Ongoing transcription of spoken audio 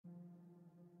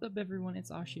What's up everyone,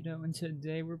 it's Ashido, and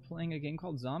today we're playing a game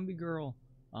called Zombiegirl.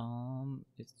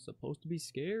 It's supposed to be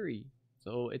scary.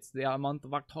 So it's the month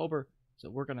of October,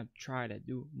 so we're gonna try to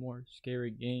do more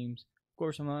scary games. Of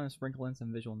course, I'm gonna sprinkle in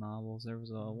some visual novels. There was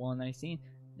a one I seen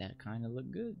that kind of looked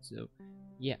good, so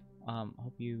yeah.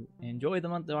 Hope you enjoy the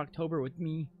month of October with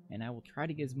me, and I will try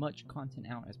to get as much content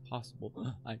out as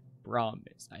possible. I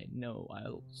promise. I know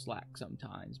I'll slack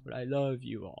sometimes, but I love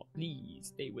you all. Please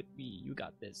stay with me. You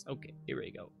got this. Okay, here we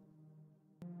go.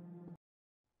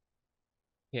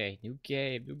 Okay, new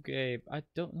game, new game. I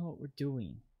don't know what we're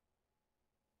doing.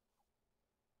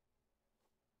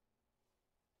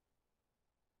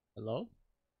 Hello?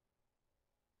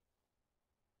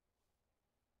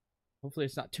 Hopefully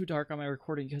it's not too dark on my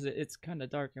recording because it's kind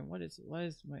of dark. And why is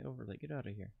my overlay? Get out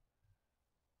of here.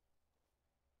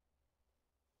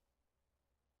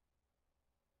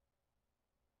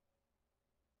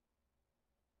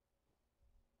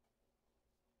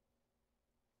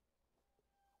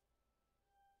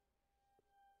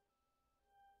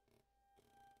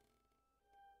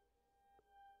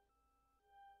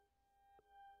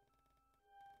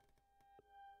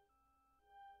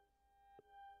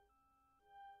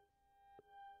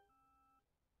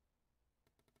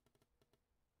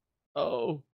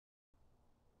 Oh.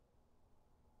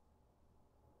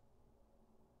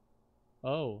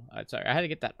 Oh, I'm sorry. I had to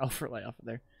get that overlay off of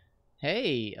there.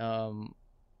 Hey,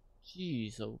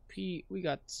 geez, so Pete, we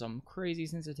got some crazy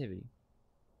sensitivity.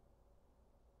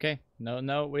 Okay,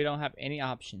 no, we don't have any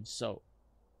options, so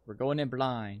we're going in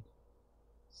blind.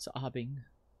 Sobbing.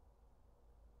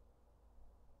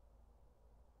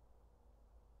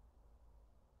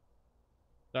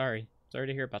 Sorry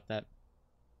to hear about that.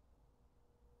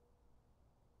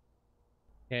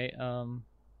 Okay,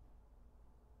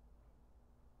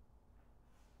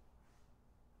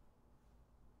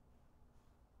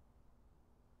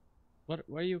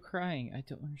 why are you crying? I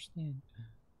don't understand.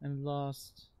 I'm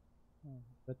lost. Oh,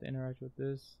 got to interact with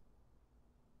this.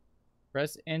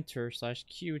 Press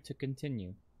enter/Q to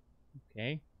continue.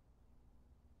 Okay.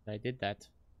 I did that.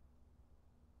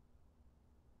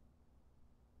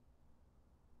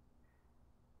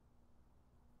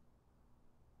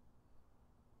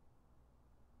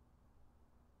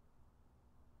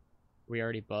 We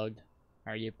already bugged.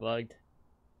 Are you bugged?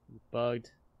 You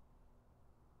bugged.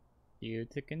 Q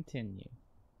to continue.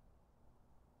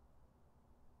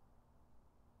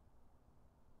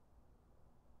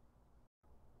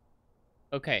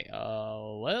 Okay,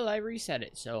 well, I reset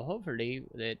it, so hopefully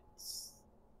it's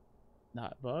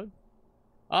not bugged.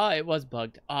 Ah, it was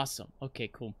bugged. Awesome. Okay,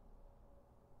 cool.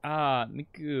 Ah,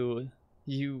 Miku,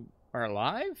 you are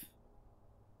alive?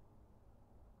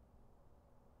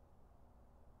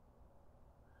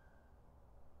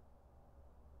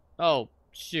 Oh,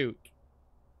 shoot.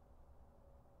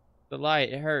 The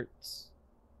light, it hurts.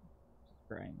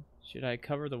 Crying. Should I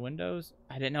cover the windows?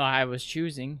 I didn't know I was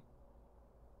choosing.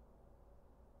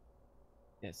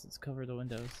 Yes, let's cover the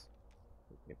windows.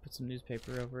 Okay, put some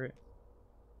newspaper over it.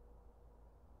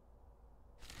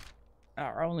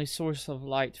 Our only source of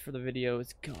light for the video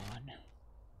is gone.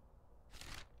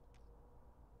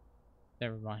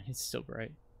 Never mind, it's still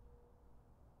bright.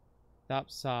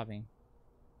 Stop sobbing.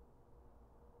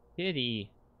 Kitty.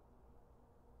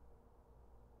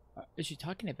 Is she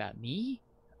talking about me?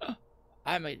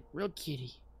 I'm a real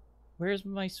kitty. Where's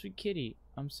my sweet kitty?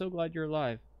 I'm so glad you're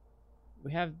alive.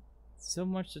 We have so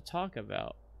much to talk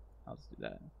about. I'll do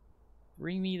that.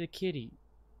 Bring me the kitty.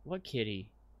 What kitty?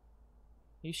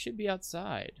 He should be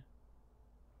outside.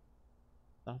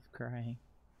 Stop crying.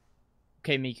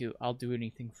 Okay, Miku, I'll do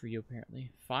anything for you,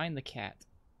 apparently. Find the cat.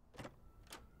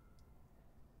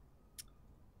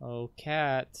 Oh,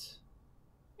 cat.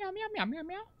 Meow, meow, meow, meow,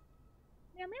 meow.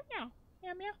 Meow, meow, meow.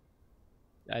 Meow,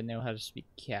 meow. I know how to speak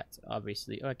cat,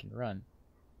 obviously. Oh, I can run.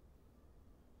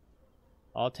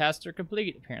 All tasks are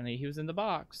complete. Apparently, he was in the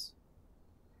box.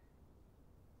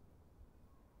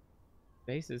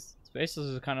 Spaces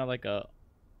is kind of like a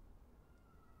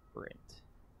sprint.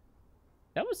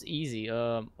 That was easy.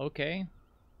 Okay.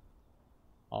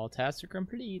 All tasks are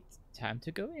complete. Time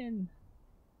to go in.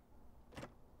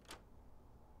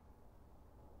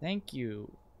 Thank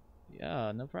you.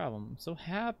 Yeah, no problem. I'm so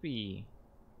happy.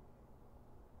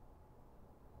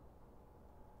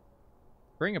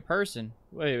 Bring a person.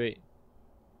 Wait.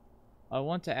 I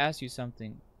want to ask you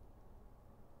something.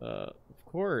 Of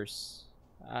course.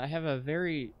 I have a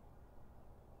very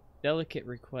delicate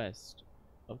request.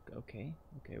 Okay.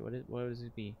 What does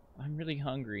it be? I'm really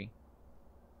hungry.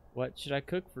 What should I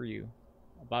cook for you?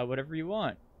 I'll buy whatever you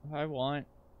want. I want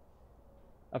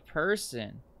a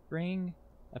person. Bring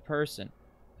a person.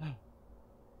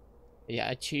 Yeah,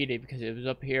 I cheated because it was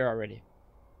up here already.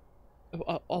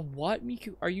 What,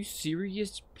 Miku? Are you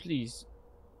serious? Please.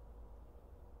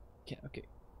 Okay.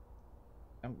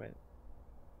 I'm good.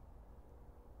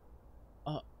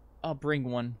 I'll bring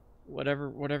one.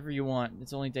 Whatever you want.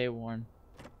 It's only day one.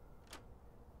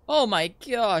 Oh my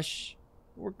gosh!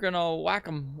 We're gonna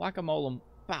whack-a-mole 'em.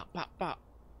 Pow, pow, pow.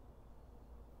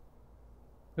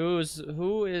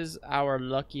 Who is our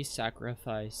lucky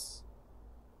sacrifice?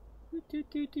 Knock,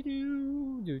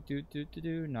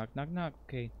 knock, knock.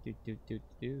 Okay.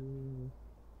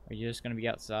 Are you just gonna be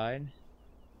outside?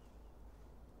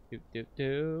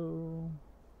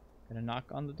 Gonna knock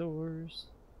on the doors.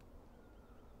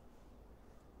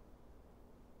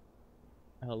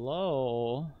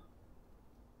 Hello?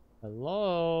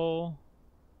 Hello?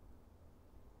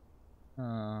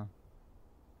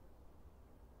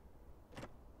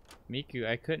 Miku,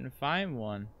 I couldn't find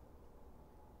one.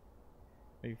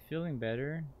 Are you feeling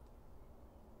better?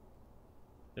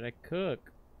 Did I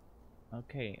cook?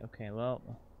 Okay, well.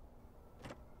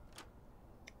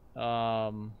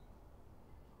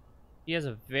 He has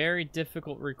a very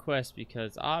difficult request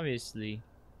because obviously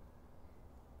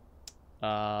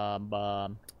there's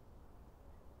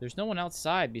no one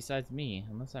outside besides me,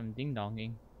 unless I'm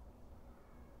ding-donging.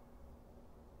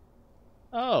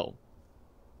 Oh.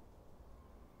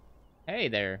 Hey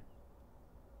there.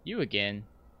 You again.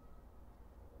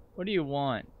 What do you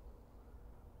want?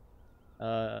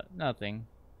 Nothing.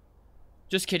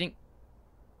 Just kidding.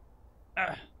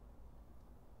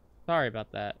 Sorry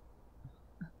about that.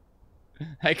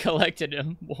 I collected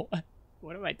him.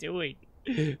 What am I doing?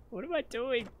 What am I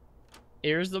doing?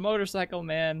 Here's the motorcycle,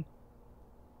 man.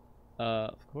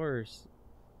 Of course.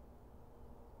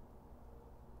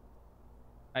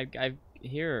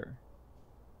 Here.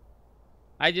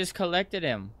 I just collected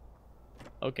him.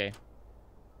 Okay.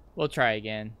 We'll try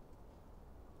again.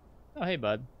 Oh, hey,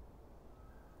 bud.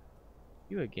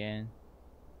 You again.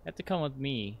 You have to come with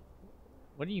me.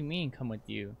 What do you mean, come with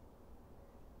you?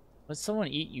 Let someone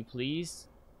eat you, please.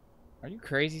 Are you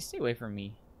crazy? Stay away from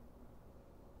me.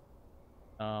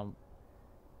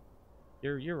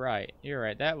 You're right. You're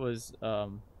right. That was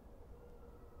an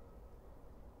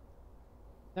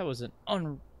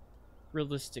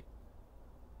unrealistic.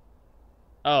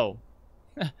 Oh.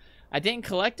 I didn't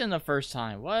collect him the first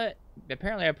time. What?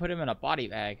 Apparently I put him in a body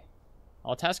bag.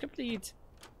 All task complete.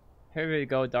 Here we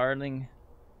go, darling.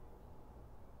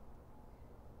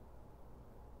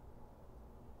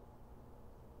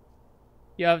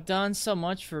 You have done so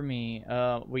much for me.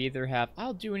 We either have,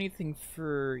 I'll do anything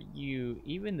for you,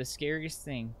 even the scariest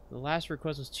thing. The last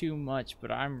request was too much,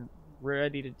 but I'm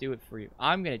ready to do it for you.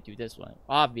 I'm gonna do this one.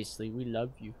 Obviously, we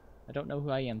love you. I don't know who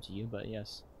I am to you, but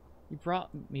yes. You brought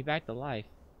me back to life.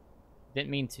 Didn't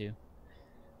mean to.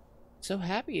 So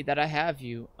happy that I have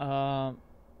you.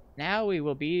 Now we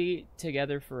will be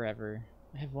together forever.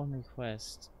 I have one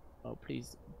request. Oh,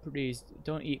 please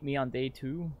don't eat me on day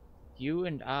 2. You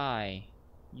and I.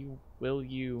 Will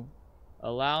you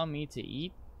allow me to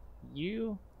eat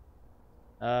you?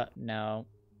 No.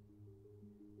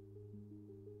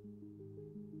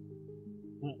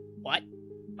 What?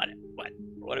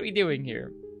 What are we doing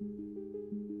here?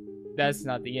 That's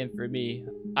not the end for me.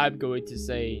 I'm going to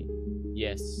say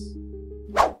yes.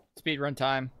 Speedrun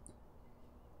time.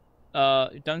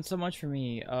 You've done so much for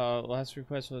me. Last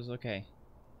request was okay.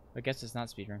 I guess it's not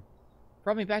speedrun.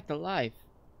 Brought me back to life.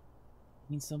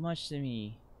 It means so much to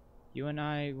me. You and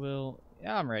I will...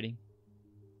 Yeah, I'm ready.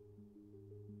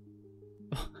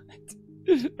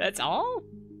 That's all?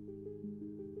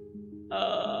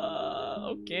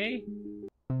 Okay.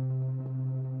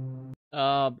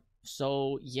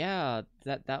 So yeah,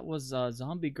 that was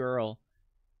Zombie Girl.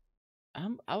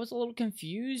 I was a little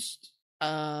confused.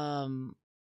 I'm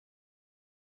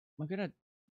gonna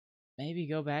maybe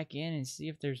go back in and see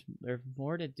if there's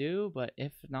more to do, but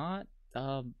if not,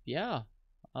 yeah,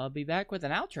 I'll be back with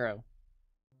an outro.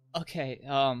 Okay,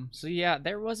 so yeah,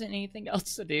 there wasn't anything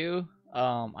else to do.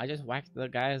 I just whacked the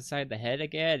guy inside the head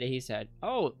again, and he said,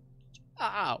 "Oh,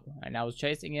 ow!" And I was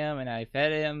chasing him, and I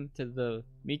fed him to the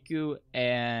Miku,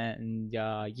 and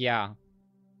yeah,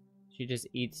 she just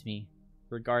eats me,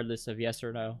 regardless of yes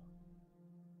or no.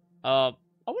 I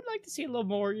would like to see a little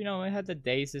more. You know, it had the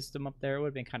day system up there. It would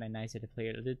have been kind of nice if it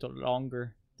played a little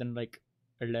longer than like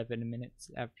 11 minutes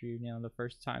after, you know, the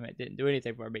first time it didn't do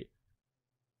anything for me.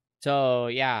 So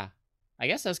yeah, I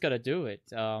guess that's gonna do it.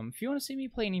 If you want to see me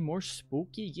play any more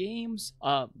spooky games,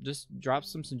 just drop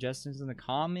some suggestions in the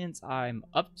comments. I'm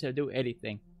up to do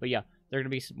anything. But yeah, there are gonna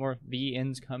be some more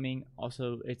VNs coming.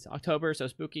 Also, it's October, so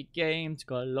spooky games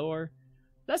galore.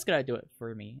 That's gonna do it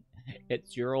for me.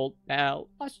 It's your old pal,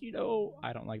 Ashido.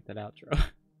 I don't like that outro.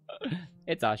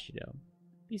 It's Ashido.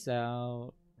 Peace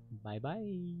out. Bye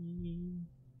bye.